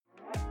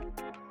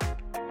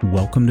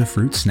Welcome to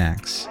Fruit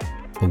Snacks,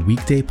 a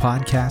weekday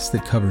podcast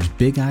that covers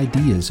big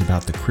ideas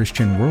about the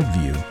Christian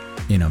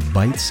worldview in a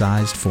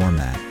bite-sized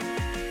format.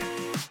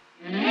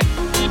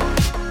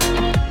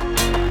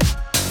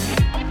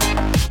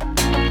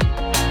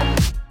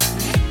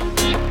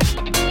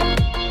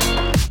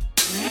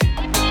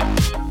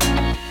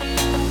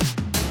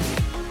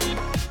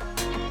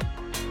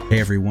 Hey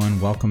everyone,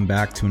 welcome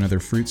back to another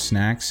Fruit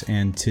Snacks,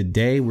 and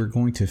today we're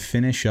going to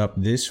finish up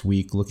this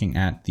week looking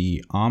at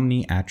the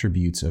Omni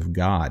attributes of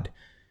God.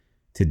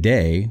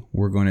 Today,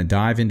 we're going to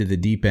dive into the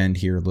deep end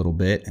here a little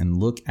bit and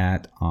look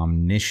at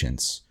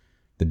omniscience,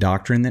 the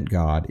doctrine that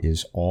God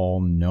is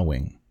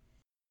all-knowing.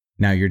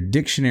 Now, your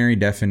dictionary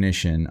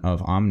definition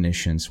of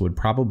omniscience would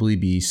probably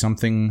be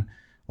something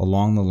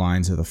along the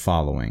lines of the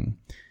following: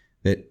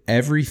 that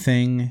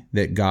everything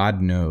that God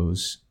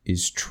knows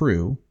is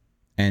true,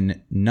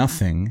 and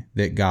nothing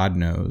that God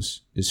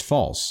knows is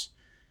false.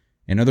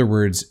 In other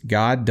words,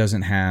 God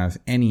doesn't have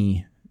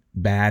any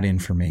bad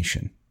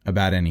information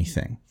about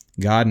anything.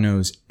 God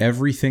knows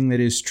everything that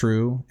is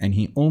true, and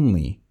he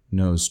only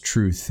knows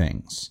true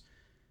things.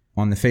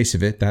 On the face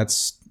of it,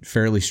 that's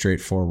fairly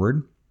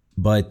straightforward.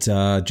 But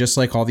just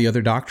like all the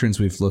other doctrines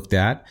we've looked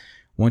at,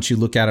 once you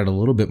look at it a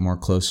little bit more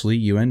closely,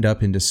 you end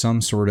up into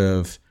some sort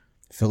of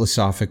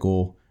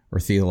philosophical or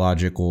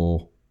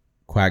theological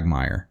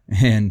quagmire.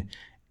 And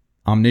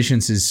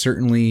omniscience is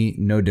certainly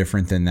no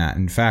different than that.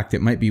 In fact,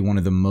 it might be one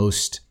of the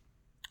most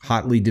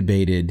hotly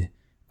debated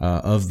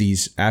of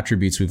these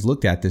attributes we've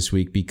looked at this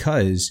week,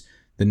 because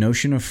the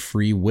notion of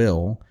free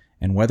will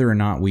and whether or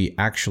not we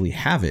actually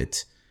have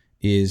it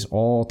is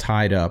all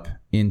tied up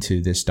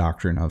into this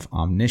doctrine of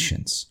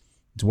omniscience.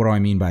 So what do I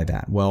mean by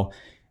that? Well,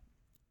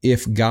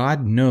 if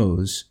God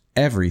knows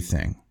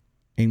everything,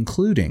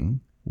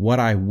 including what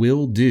I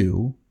will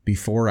do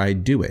before I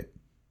do it,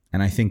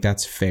 and I think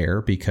that's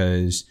fair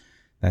because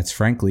that's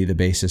frankly the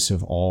basis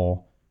of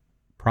all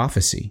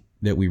prophecy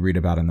that we read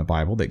about in the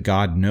Bible, that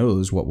God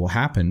knows what will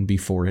happen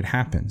before it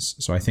happens.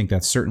 So I think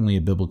that's certainly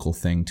a biblical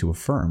thing to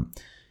affirm.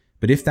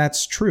 But if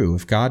that's true,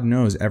 if God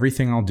knows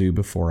everything I'll do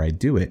before I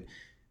do it,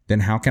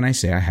 then how can I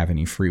say I have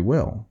any free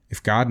will?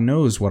 If God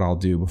knows what I'll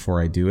do before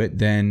I do it,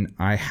 then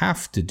I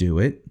have to do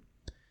it.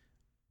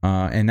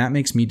 And that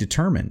makes me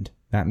determined.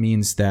 That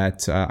means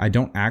that I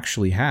don't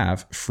actually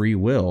have free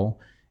will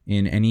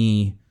in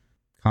any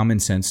common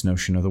sense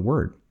notion of the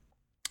word.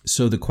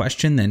 So the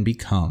question then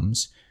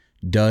becomes,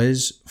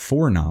 does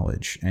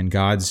foreknowledge and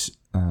God's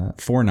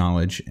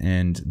foreknowledge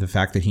and the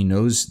fact that he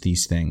knows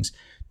these things,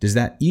 does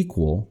that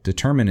equal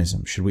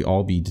determinism? Should we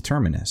all be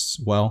determinists?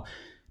 Well,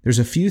 there's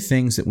a few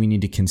things that we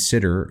need to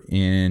consider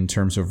in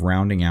terms of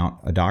rounding out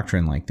a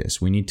doctrine like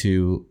this. We need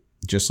to,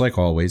 just like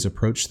always,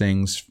 approach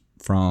things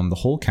from the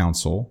whole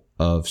counsel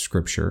of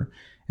Scripture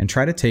and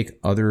try to take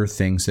other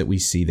things that we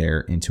see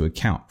there into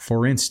account.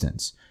 For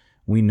instance,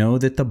 we know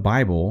that the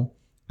Bible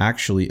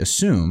actually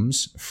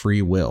assumes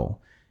free will.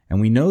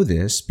 And we know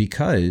this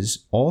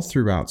because all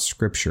throughout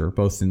Scripture,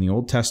 both in the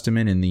Old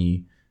Testament and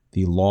the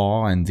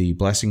law and the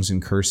blessings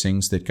and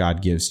cursings that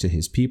God gives to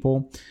his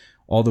people,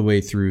 all the way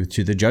through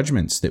to the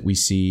judgments that we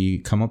see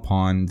come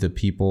upon the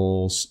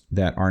peoples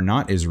that are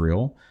not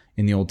Israel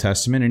in the Old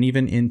Testament, and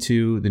even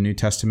into the New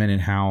Testament,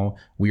 and how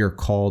we are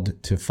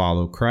called to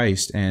follow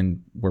Christ.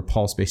 And where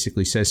Paul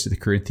basically says to the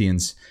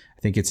Corinthians,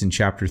 I think it's in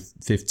chapter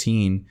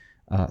 15,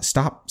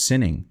 stop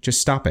sinning,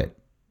 just stop it.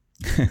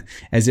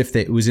 As if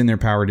it was in their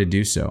power to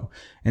do so.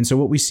 And so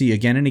what we see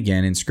again and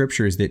again in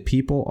Scripture is that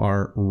people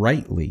are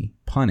rightly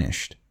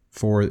punished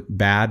for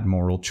bad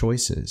moral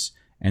choices,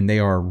 and they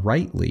are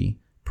rightly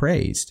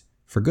praised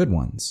for good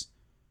ones.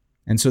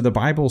 And so the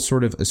Bible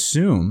sort of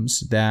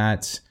assumes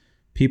that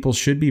people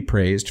should be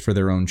praised for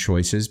their own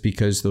choices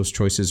because those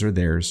choices are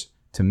theirs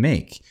to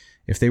make.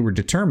 If they were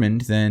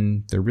determined,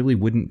 then there really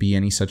wouldn't be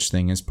any such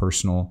thing as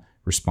personal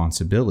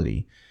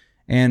responsibility.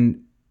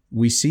 And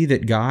we see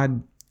that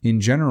God in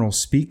general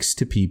speaks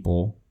to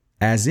people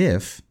as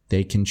if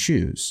they can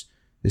choose.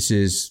 This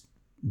is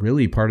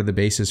really part of the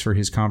basis for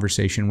his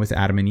conversation with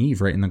Adam and Eve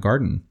right in the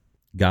garden.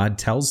 God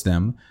tells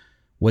them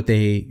what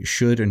they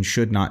should and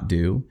should not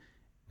do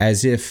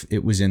as if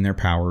it was in their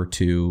power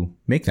to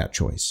make that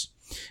choice.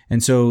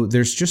 And so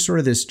there's just sort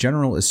of this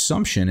general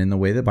assumption in the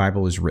way the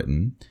Bible is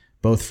written,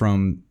 both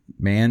from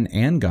man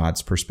and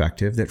God's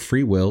perspective, that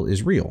free will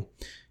is real.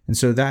 And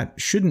so that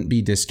shouldn't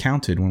be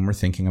discounted when we're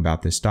thinking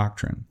about this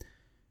doctrine.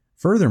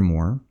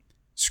 Furthermore,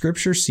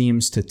 Scripture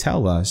seems to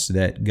tell us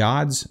that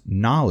God's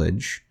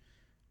knowledge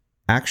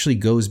actually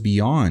goes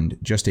beyond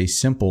just a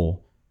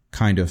simple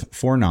kind of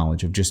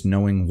foreknowledge of just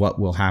knowing what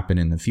will happen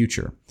in the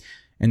future.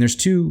 And there's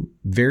two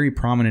very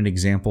prominent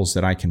examples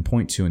that I can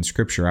point to in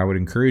Scripture. I would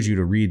encourage you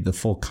to read the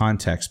full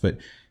context, but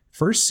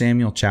 1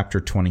 Samuel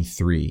chapter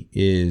 23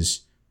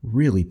 is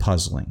really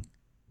puzzling.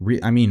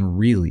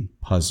 Really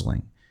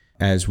puzzling,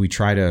 as we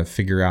try to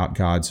figure out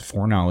God's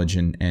foreknowledge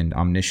and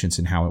omniscience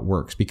and how it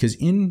works. Because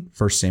in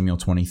 1 Samuel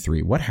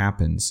 23, what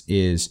happens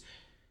is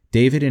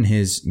David and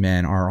his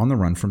men are on the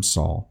run from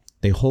Saul.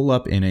 They hole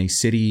up in a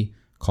city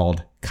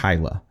called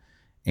Keilah.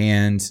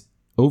 And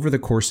over the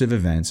course of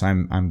events,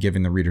 I'm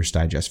giving the Reader's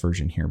Digest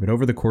version here, but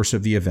over the course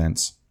of the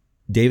events,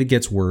 David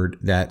gets word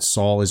that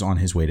Saul is on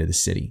his way to the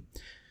city.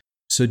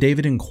 So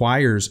David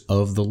inquires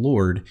of the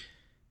Lord,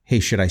 hey,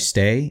 should I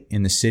stay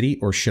in the city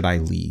or should I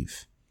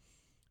leave?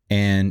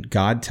 And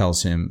God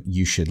tells him,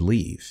 you should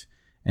leave.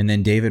 And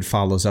then David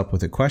follows up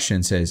with a question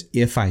and says,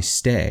 if I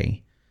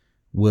stay,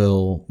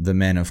 will the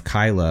men of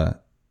Keilah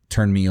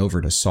turn me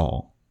over to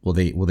Saul? Will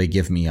they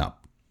give me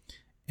up?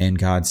 And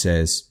God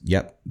says,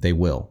 yep, they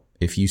will.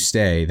 If you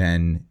stay,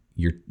 then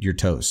you're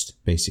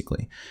toast,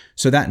 basically.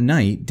 So that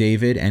night,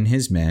 David and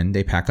his men,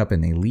 they pack up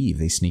and they leave.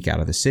 They sneak out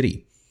of the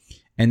city.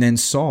 And then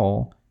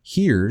Saul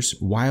hears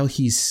while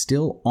he's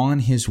still on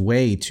his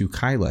way to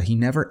Keilah, he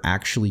never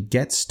actually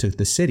gets to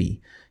the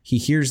city. He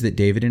hears that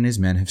David and his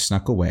men have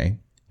snuck away,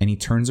 and he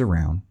turns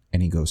around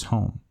and he goes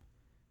home.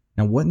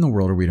 Now, what in the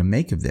world are we to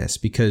make of this?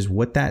 Because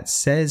what that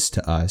says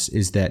to us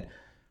is that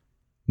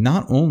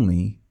not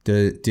only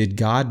did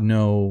God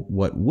know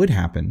what would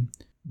happen,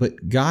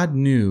 but God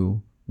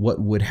knew what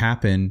would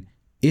happen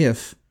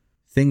if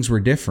things were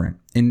different,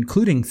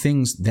 including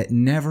things that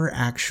never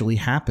actually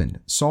happened.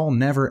 Saul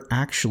never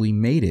actually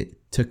made it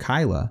to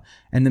Keilah,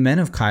 and the men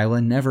of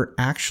Keilah never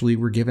actually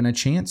were given a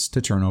chance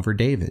to turn over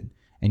David.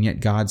 And yet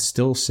God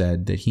still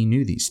said that he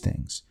knew these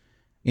things.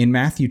 In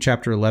Matthew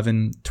chapter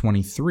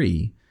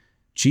 11:23,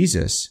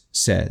 Jesus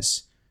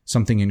says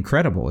something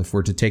incredible. If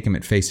we're to take him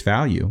at face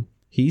value,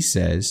 he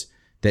says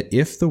that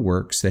if the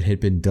works that had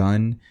been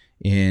done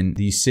in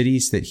the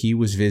cities that he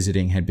was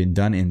visiting had been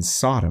done in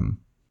Sodom,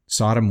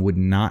 Sodom would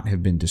not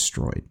have been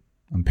destroyed.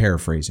 I'm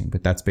paraphrasing,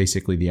 but that's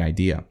basically the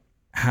idea.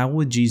 How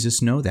would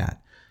Jesus know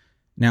that?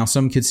 Now,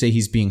 some could say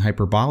he's being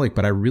hyperbolic,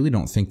 but I really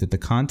don't think that the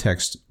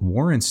context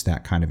warrants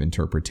that kind of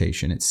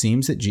interpretation. It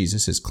seems that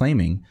Jesus is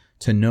claiming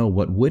to know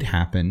what would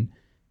happen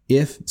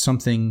if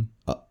something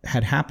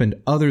had happened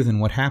other than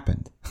what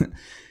happened.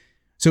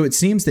 So it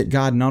seems that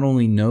God not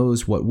only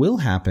knows what will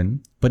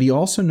happen, but he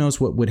also knows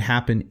what would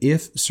happen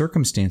if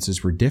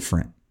circumstances were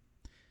different.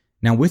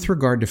 Now, with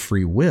regard to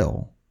free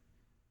will,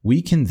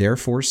 we can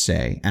therefore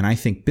say, and I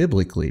think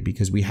biblically,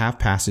 because we have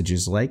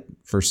passages like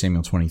 1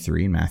 Samuel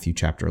 23 and Matthew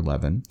chapter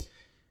 11,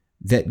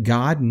 that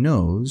God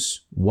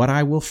knows what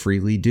I will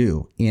freely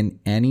do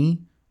in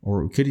any,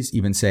 or we could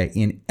even say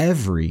in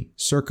every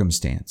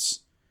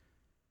circumstance.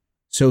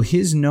 So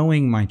his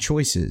knowing my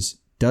choices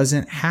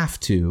doesn't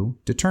have to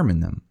determine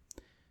them.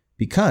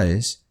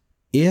 Because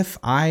if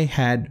I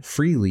had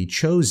freely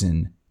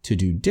chosen to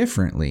do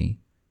differently,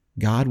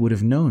 God would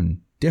have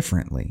known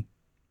differently.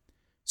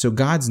 So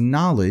God's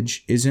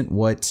knowledge isn't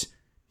what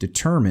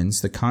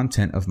determines the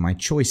content of my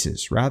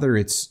choices. Rather,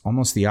 it's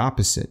almost the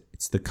opposite.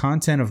 It's the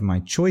content of my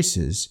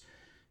choices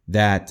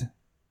that,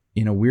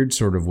 in a weird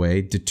sort of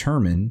way,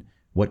 determine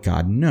what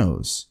God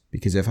knows.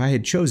 Because if I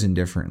had chosen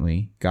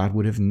differently, God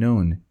would have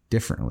known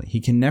differently.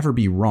 He can never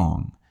be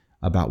wrong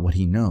about what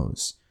he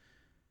knows.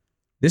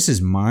 This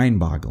is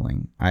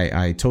mind-boggling.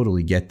 I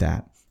totally get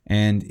that.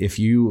 And if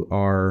you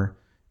are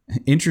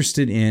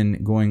interested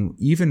in going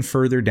even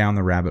further down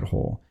the rabbit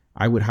hole,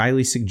 I would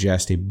highly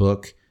suggest a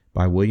book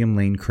by William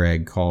Lane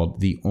Craig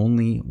called The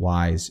Only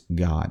Wise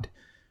God.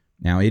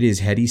 Now, it is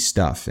heady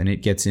stuff, and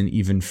it gets in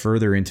even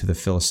further into the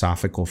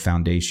philosophical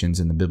foundations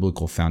and the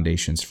biblical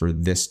foundations for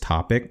this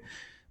topic.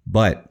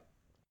 But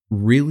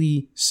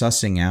really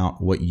sussing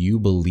out what you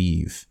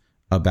believe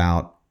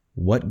about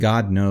what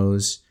God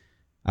knows,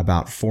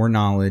 about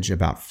foreknowledge,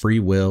 about free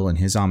will and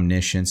his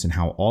omniscience, and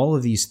how all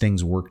of these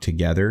things work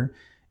together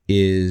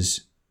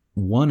is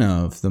one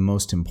of the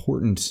most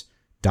important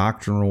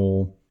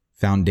doctrinal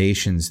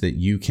foundations that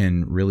you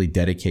can really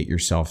dedicate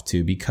yourself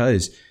to,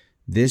 because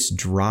this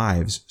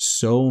drives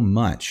so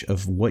much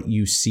of what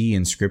you see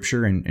in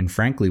Scripture and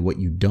frankly, what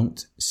you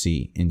don't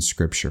see in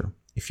Scripture.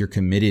 If you're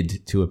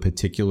committed to a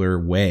particular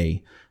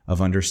way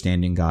of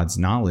understanding God's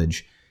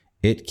knowledge,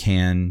 it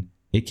can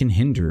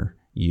hinder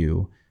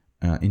you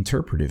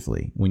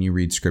interpretively when you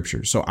read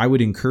Scripture. So I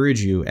would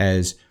encourage you,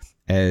 as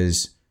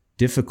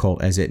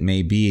difficult as it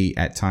may be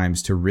at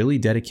times, to really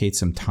dedicate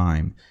some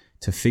time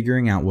to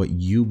figuring out what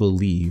you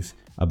believe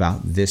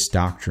about this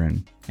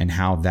doctrine and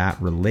how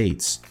that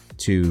relates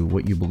to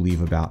what you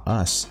believe about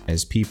us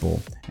as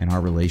people and our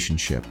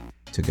relationship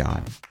to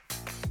God.